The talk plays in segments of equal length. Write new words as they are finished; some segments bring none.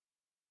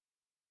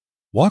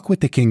Walk with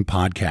the King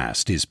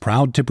podcast is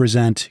proud to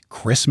present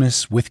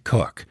Christmas with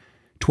Cook,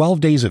 12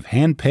 days of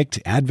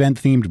hand-picked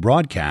Advent-themed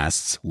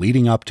broadcasts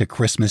leading up to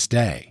Christmas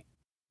Day.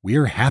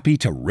 We're happy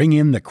to ring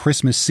in the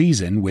Christmas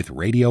season with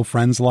radio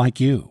friends like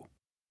you.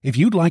 If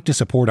you'd like to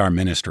support our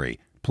ministry,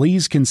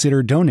 please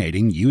consider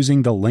donating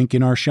using the link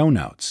in our show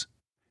notes.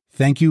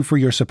 Thank you for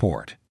your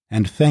support,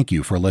 and thank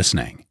you for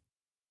listening.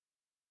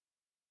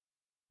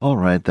 All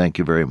right, thank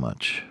you very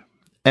much.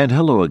 And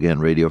hello again,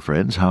 radio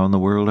friends. How in the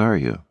world are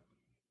you?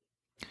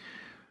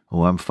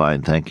 Oh, I'm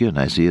fine, thank you.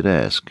 Nice of you to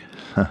ask.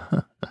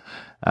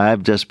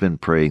 I've just been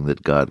praying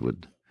that God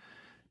would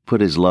put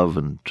His love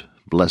and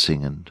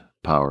blessing and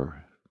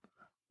power,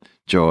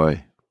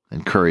 joy,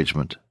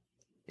 encouragement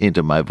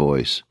into my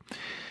voice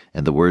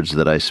and the words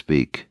that I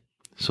speak,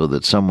 so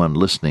that someone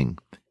listening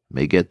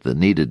may get the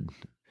needed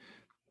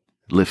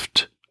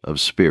lift of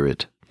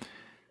spirit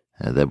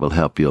that will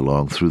help you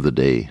along through the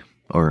day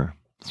or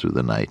through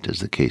the night,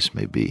 as the case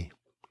may be.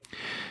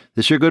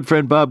 This is your good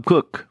friend Bob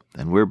Cook,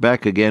 and we're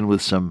back again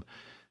with some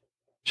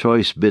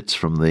choice bits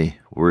from the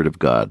Word of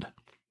God.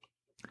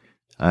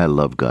 I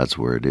love God's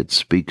Word. It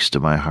speaks to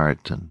my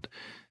heart,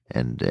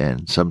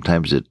 and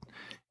sometimes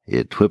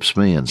it whips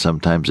me, and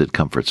sometimes it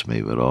comforts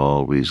me, but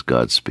always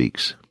God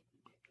speaks.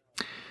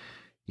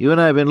 You and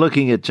I have been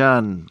looking at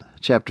John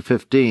chapter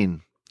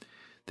 15.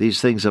 These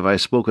things have I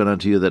spoken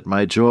unto you, that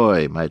my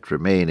joy might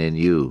remain in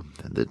you,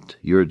 and that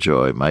your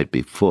joy might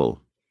be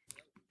full.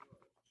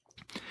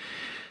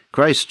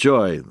 Christ's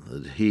joy,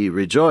 He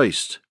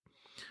rejoiced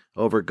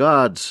over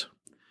God's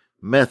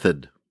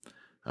method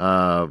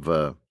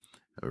of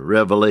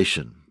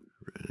revelation,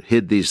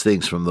 hid these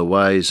things from the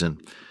wise and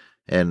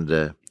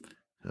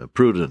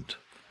prudent,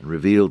 and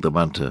revealed them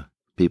unto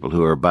people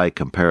who are by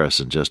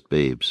comparison just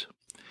babes.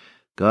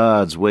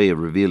 God's way of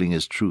revealing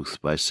His truth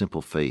by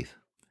simple faith.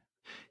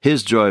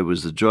 His joy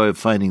was the joy of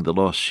finding the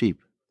lost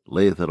sheep,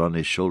 layeth it on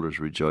His shoulders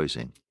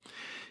rejoicing.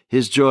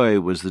 His joy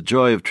was the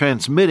joy of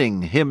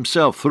transmitting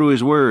Himself through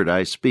His word.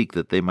 I speak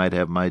that they might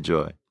have my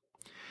joy.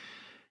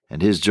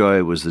 And His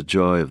joy was the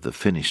joy of the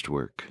finished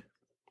work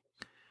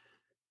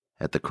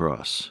at the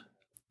cross.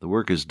 The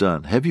work is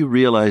done. Have you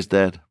realized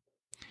that?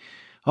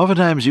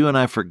 Oftentimes you and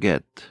I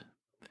forget.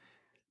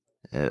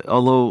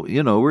 Although,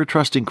 we're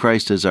trusting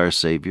Christ as our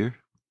Savior.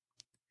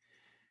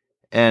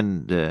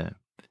 And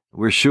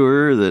we're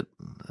sure that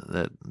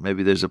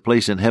maybe there's a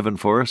place in heaven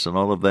for us and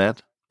all of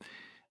that.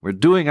 We're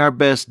doing our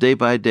best day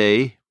by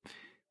day,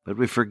 but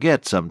we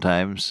forget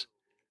sometimes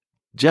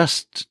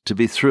just to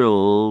be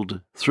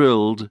thrilled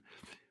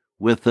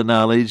with the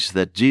knowledge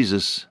that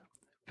Jesus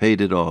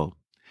paid it all.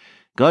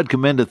 God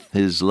commendeth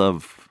His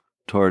love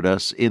toward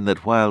us in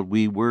that while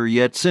we were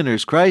yet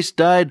sinners, Christ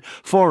died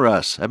for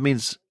us. That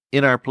means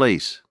in our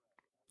place.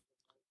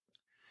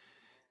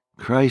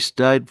 Christ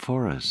died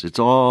for us. It's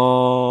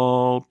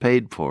all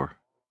paid for.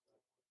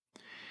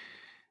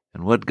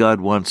 And what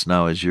God wants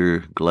now is your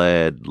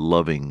glad,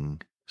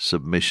 loving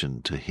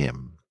submission to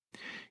Him.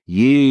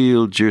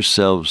 Yield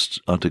yourselves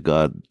unto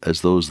God as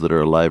those that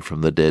are alive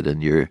from the dead,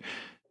 and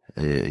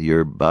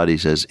your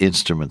bodies as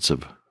instruments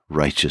of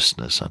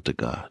righteousness unto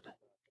God.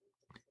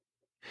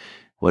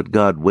 What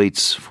God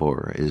waits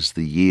for is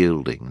the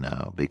yielding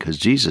now, because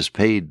Jesus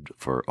paid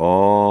for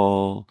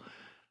all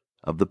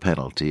of the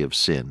penalty of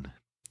sin.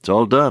 It's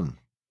all done.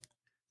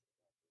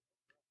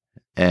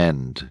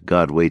 And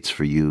God waits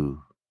for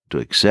you to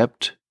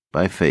accept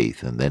by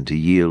faith and then to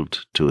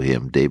yield to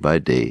Him day by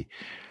day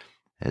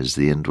as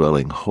the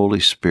indwelling Holy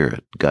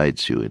Spirit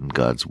guides you in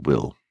God's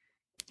will.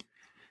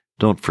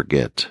 Don't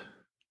forget,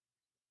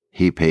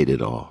 He paid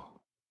it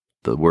all.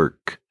 The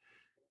work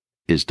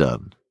is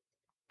done.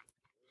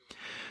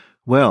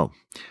 Well,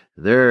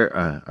 there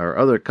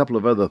are a couple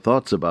of other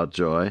thoughts about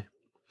joy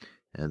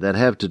that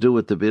have to do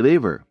with the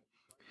believer.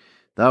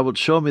 Thou wilt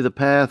show me the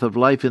path of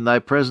life. In thy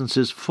presence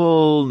is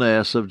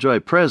fullness of joy.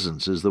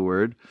 Presence is the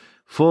word.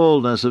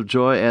 Fullness of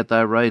joy. At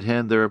thy right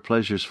hand there are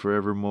pleasures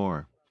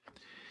forevermore.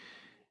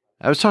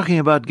 I was talking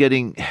about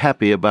getting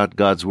happy about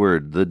God's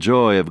word, the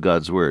joy of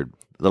God's word,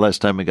 the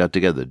last time we got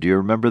together. Do you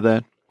remember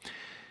that?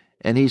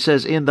 And He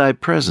says, in thy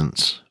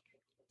presence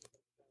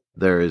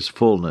there is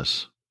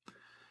fullness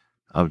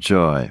of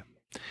joy.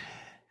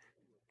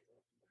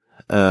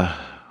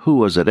 Who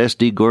was it?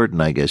 S.D.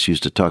 Gordon, I guess,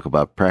 used to talk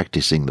about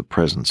practicing the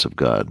presence of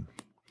God.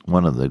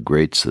 One of the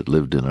greats that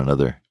lived in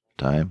another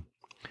time.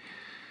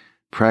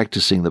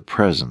 Practicing the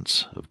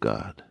presence of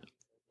God.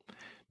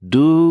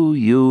 Do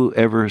you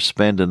ever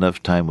spend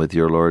enough time with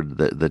your Lord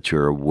that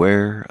you're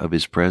aware of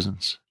His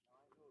presence?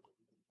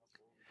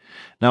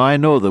 Now, I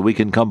know that we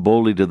can come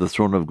boldly to the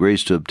throne of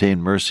grace to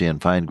obtain mercy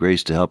and find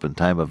grace to help in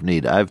time of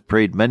need. I've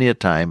prayed many a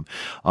time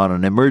on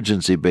an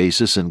emergency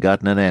basis and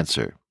gotten an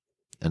answer.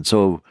 And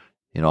so,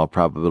 in all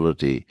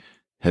probability,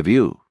 have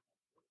you.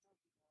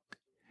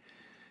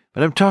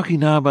 But I'm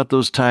talking now about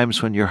those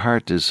times when your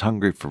heart is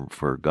hungry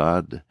for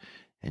God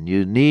and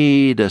you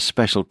need a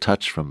special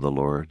touch from the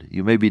Lord.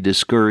 You may be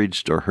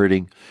discouraged or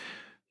hurting.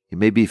 You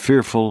may be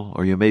fearful,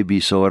 or you may be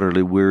so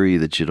utterly weary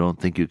that you don't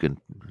think you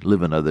can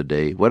live another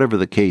day. Whatever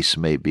the case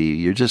may be,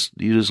 you just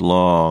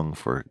long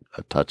for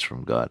a touch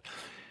from God.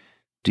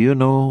 Do you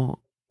know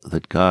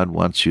that God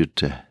wants you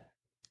to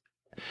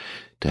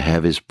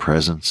have His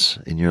presence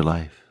in your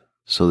life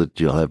so that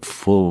you'll have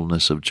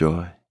fullness of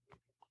joy?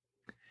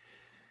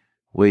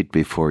 Wait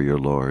before your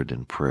Lord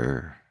in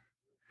prayer.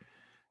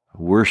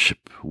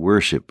 Worship,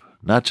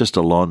 not just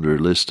a laundry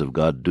list of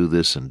God, do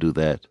this and do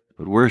that,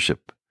 but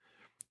worship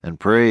and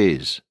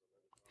praise.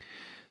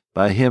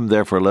 By Him,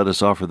 therefore, let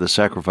us offer the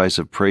sacrifice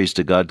of praise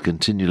to God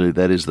continually,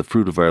 that is the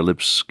fruit of our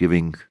lips,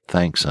 giving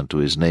thanks unto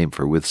His name,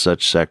 for with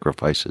such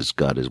sacrifices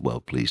God is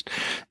well pleased.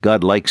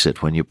 God likes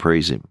it when you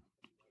praise Him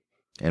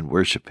and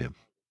worship Him.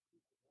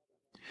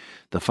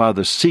 The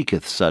Father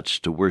seeketh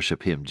such to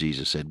worship Him,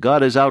 Jesus said.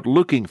 God is out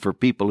looking for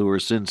people who are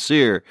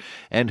sincere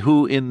and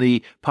who, in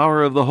the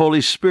power of the Holy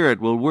Spirit,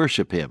 will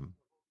worship Him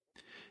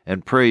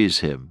and praise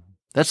Him.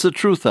 That's the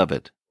truth of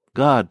it.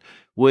 God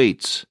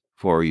waits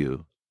for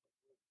you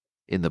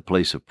in the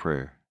place of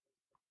prayer.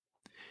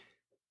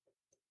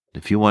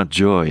 If you want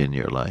joy in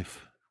your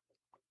life,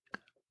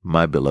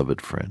 my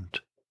beloved friend,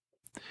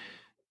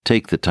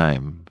 take the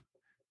time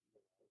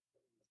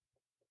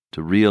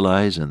to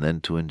realize and then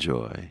to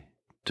enjoy,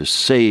 to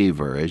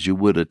savor as you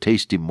would a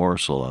tasty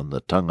morsel on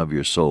the tongue of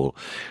your soul,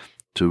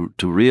 to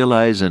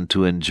realize and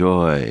to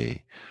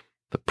enjoy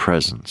the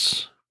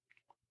presence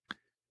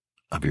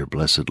of your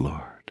blessed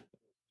Lord.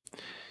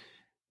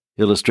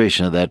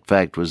 Illustration of that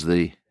fact was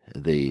the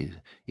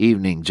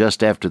evening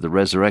just after the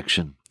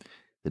resurrection.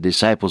 The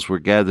disciples were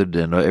gathered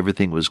and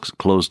everything was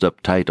closed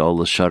up tight. All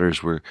the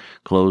shutters were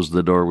closed.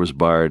 The door was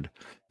barred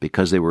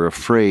because they were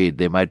afraid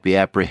they might be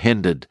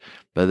apprehended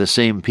by the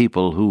same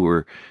people who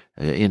were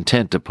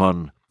intent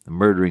upon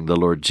murdering the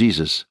Lord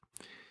Jesus.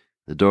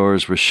 The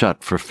doors were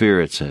shut for fear,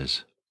 it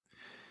says.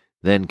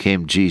 Then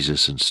came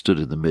Jesus and stood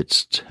in the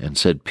midst and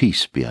said,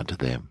 "Peace be unto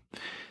them."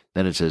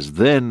 Then it says,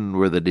 Then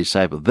were the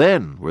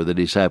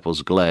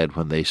disciples glad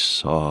when they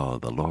saw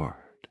the Lord.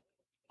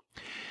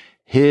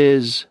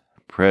 His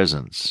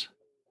presence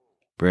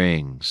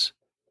brings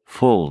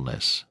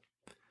fullness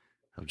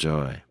of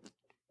joy.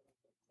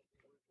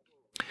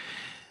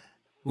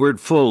 Word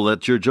full,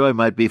 that your joy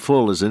might be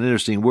full, is an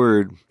interesting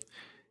word. It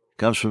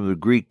comes from the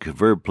Greek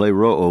verb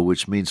pleroo,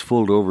 which means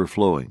full to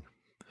overflowing.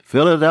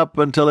 Fill it up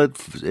until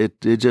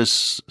it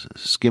just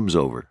skims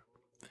over.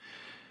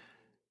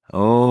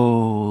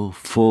 Oh,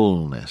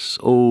 fullness,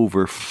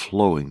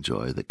 overflowing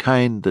joy, the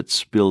kind that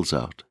spills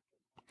out.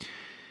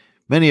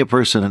 Many a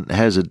person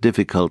has a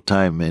difficult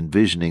time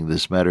envisioning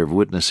this matter of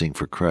witnessing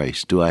for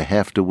Christ. Do I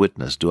have to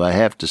witness? Do I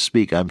have to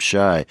speak? I'm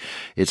shy.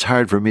 It's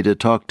hard for me to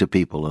talk to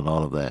people and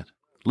all of that.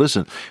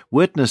 Listen,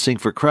 witnessing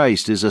for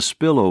Christ is a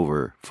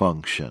spillover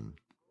function.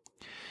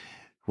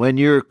 When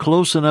you're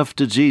close enough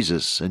to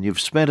Jesus and you've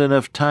spent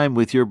enough time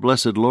with your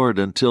blessed Lord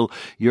until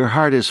your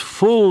heart is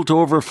full to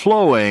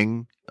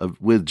overflowing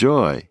with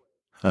joy,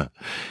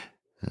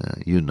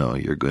 you know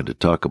you're going to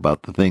talk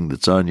about the thing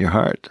that's on your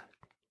heart.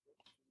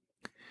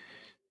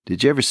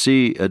 Did you ever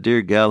see a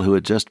dear gal who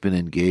had just been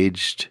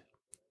engaged?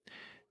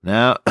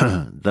 Now,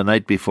 the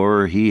night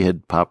before, he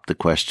had popped the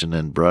question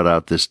and brought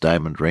out this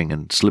diamond ring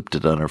and slipped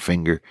it on her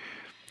finger,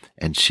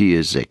 and she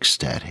is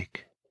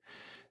ecstatic.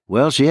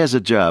 Well, she has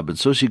a job, and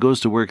so she goes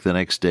to work the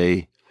next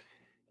day,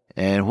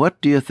 and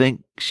what do you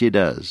think she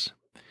does?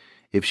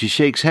 If she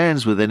shakes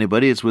hands with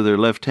anybody, it's with her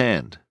left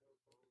hand.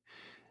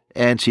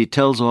 And she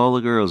tells all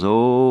the girls,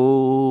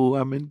 "Oh,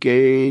 I'm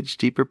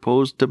engaged. He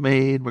proposed to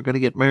me, and we're going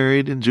to get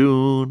married in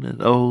June. And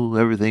oh,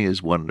 everything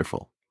is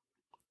wonderful."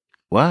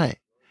 Why?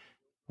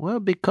 Well,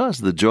 because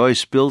the joy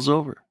spills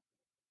over.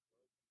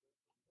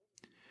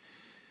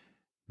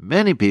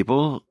 Many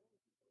people,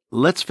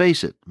 let's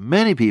face it,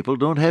 many people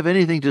don't have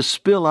anything to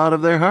spill out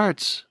of their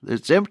hearts.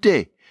 It's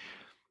empty.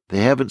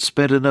 They haven't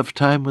spent enough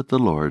time with the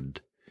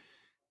Lord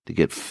to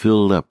get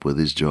filled up with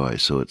His joy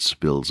so it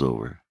spills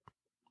over.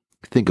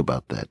 Think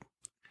about that.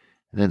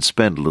 And then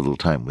spend a little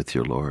time with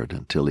your Lord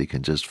until He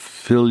can just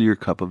fill your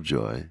cup of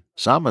joy.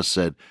 Psalmist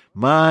said,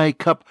 "My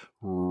cup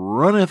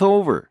runneth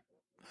over."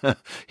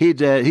 He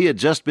had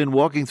just been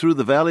walking through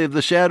the valley of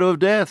the shadow of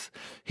death.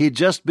 He'd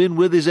just been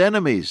with his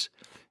enemies.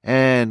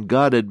 And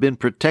God had been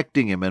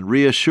protecting him and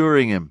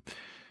reassuring him.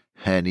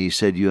 And he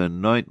said, "You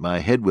anoint my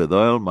head with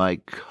oil, my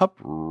cup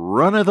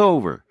runneth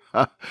over."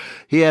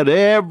 He had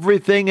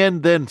everything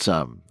and then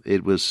some.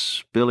 It was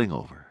spilling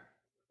over.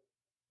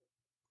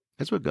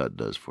 That's what God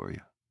does for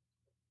you.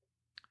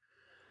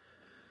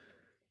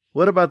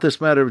 What about this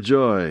matter of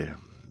joy?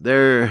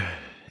 There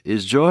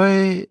is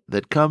joy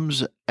that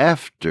comes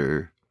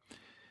after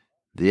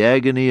the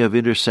agony of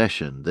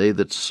intercession. They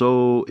that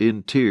sow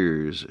in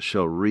tears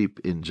shall reap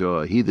in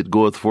joy. He that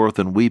goeth forth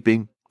and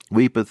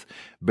weepeth,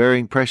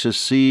 bearing precious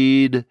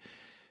seed,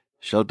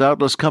 shall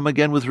doubtless come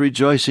again with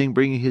rejoicing,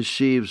 bringing his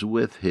sheaves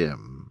with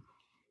him.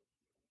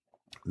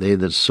 They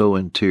that sow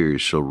in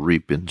tears shall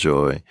reap in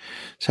joy.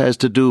 This has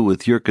to do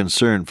with your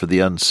concern for the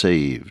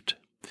unsaved.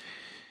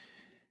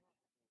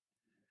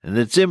 And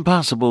it's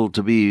impossible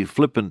to be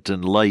flippant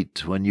and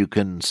light when you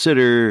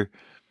consider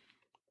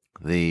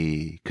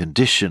the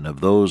condition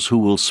of those who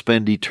will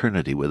spend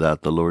eternity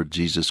without the Lord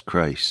Jesus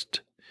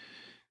Christ.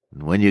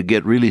 And when you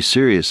get really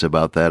serious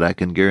about that, I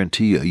can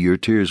guarantee you your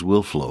tears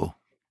will flow.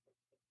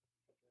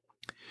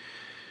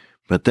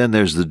 But then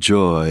there's the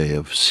joy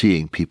of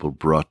seeing people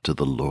brought to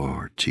the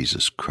Lord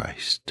Jesus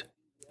Christ.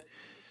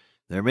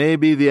 There may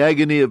be the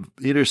agony of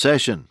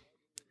intercession.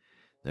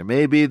 There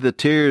may be the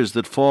tears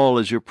that fall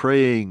as you're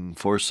praying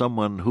for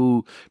someone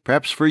who,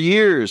 perhaps for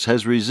years,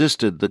 has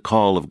resisted the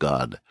call of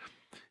God.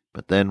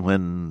 But then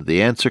when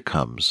the answer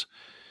comes,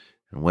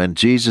 and when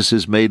Jesus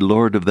is made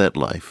Lord of that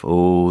life,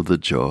 oh, the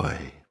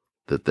joy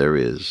that there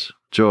is.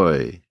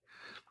 Joy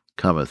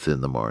cometh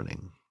in the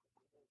morning.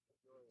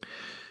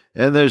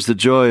 And there's the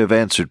joy of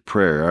answered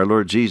prayer. Our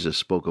Lord Jesus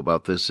spoke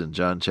about this in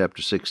John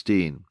chapter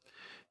 16.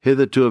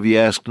 Hitherto have ye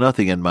asked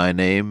nothing in my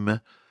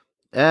name.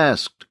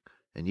 Ask,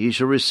 and ye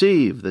shall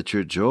receive, that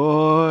your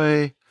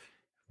joy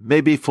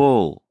may be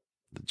full.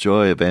 The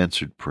joy of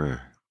answered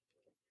prayer.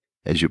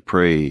 As you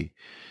pray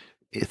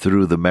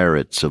through the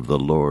merits of the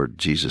Lord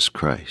Jesus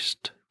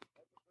Christ.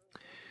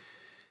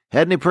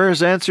 Had any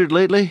prayers answered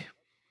lately?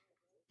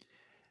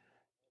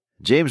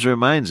 James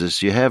reminds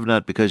us, you have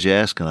not because you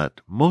ask not.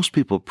 Most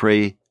people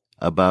pray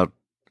about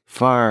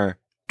far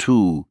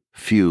too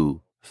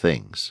few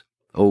things.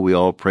 Oh, we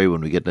all pray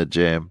when we get in a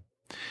jam.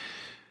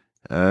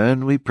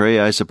 And we pray,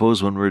 I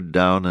suppose, when we're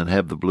down and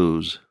have the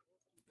blues.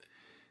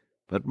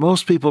 But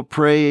most people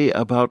pray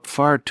about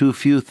far too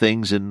few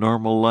things in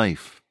normal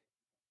life.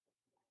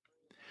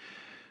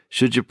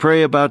 Should you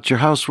pray about your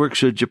housework?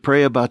 Should you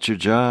pray about your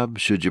job?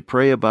 Should you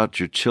pray about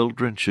your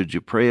children? Should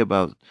you pray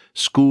about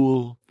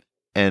school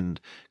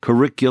and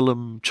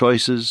curriculum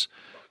choices?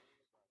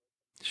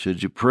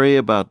 Should you pray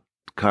about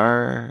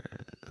car,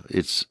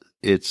 its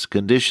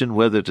condition,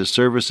 whether to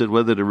service it,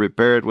 whether to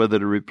repair it, whether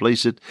to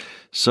replace it,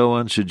 so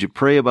on? Should you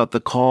pray about the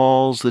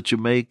calls that you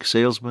make,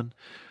 salesman?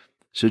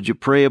 Should you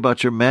pray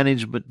about your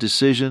management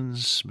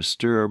decisions,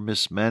 Mr. or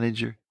Miss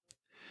Manager?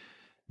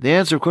 The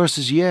answer, of course,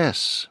 is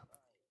yes.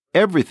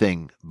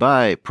 Everything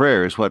by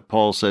prayer is what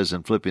Paul says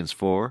in Philippians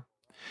 4.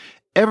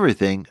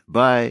 Everything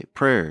by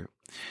prayer.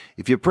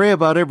 If you pray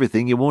about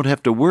everything, you won't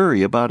have to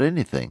worry about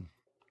anything.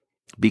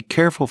 Be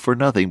careful for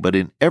nothing, but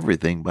in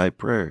everything by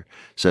prayer,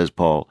 says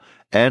Paul,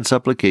 and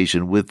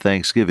supplication with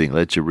thanksgiving.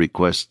 Let your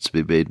requests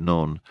be made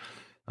known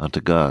unto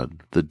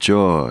God. The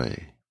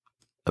joy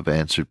of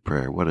answered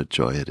prayer. What a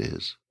joy it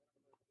is.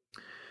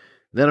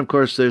 Then, of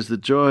course, there's the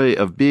joy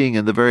of being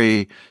in the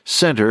very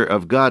center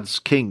of God's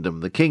kingdom.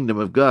 The kingdom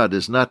of God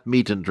is not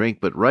meat and drink,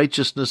 but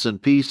righteousness and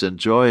peace and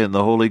joy in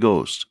the Holy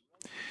Ghost.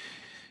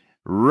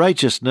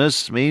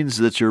 Righteousness means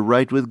that you're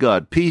right with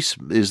God. Peace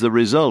is the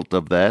result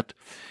of that.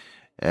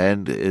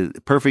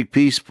 And perfect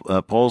peace,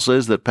 Paul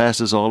says, that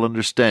passes all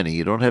understanding.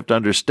 You don't have to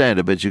understand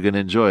it, but you can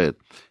enjoy it.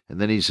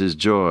 And then he says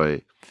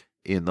joy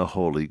in the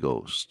Holy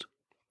Ghost.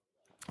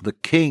 The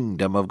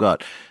kingdom of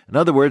God. In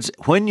other words,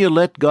 when you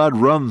let God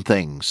run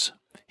things,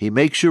 He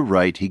makes you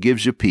right, He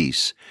gives you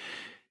peace,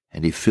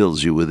 and He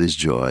fills you with His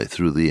joy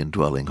through the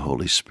indwelling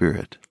Holy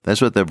Spirit.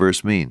 That's what that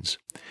verse means.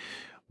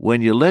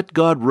 When you let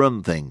God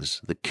run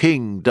things, the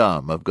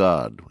kingdom of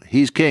God,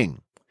 He's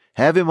king.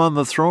 Have Him on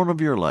the throne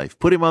of your life.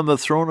 Put Him on the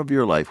throne of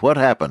your life. What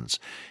happens?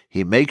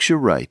 He makes you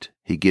right.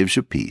 He gives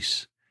you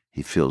peace.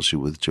 He fills you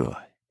with joy.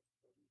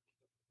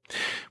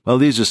 Well,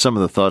 these are some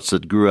of the thoughts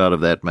that grew out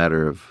of that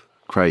matter of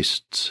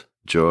Christ's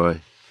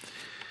joy.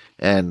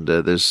 And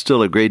there's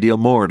still a great deal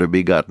more to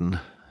be gotten,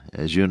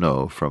 as you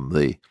know, from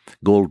the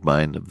gold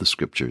mine of the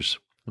Scriptures.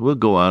 We'll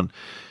go on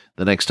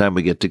the next time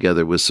we get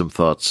together with some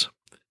thoughts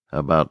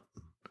about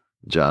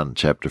John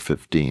chapter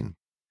 15.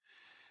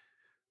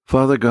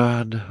 Father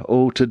God,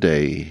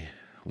 today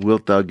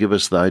wilt Thou give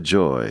us Thy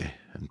joy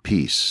and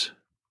peace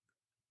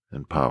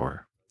and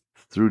power.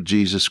 Through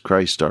Jesus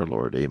Christ our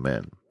Lord.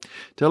 Amen.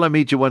 Till I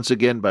meet you once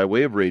again by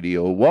way of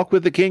radio, walk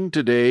with the King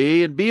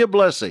today and be a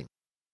blessing.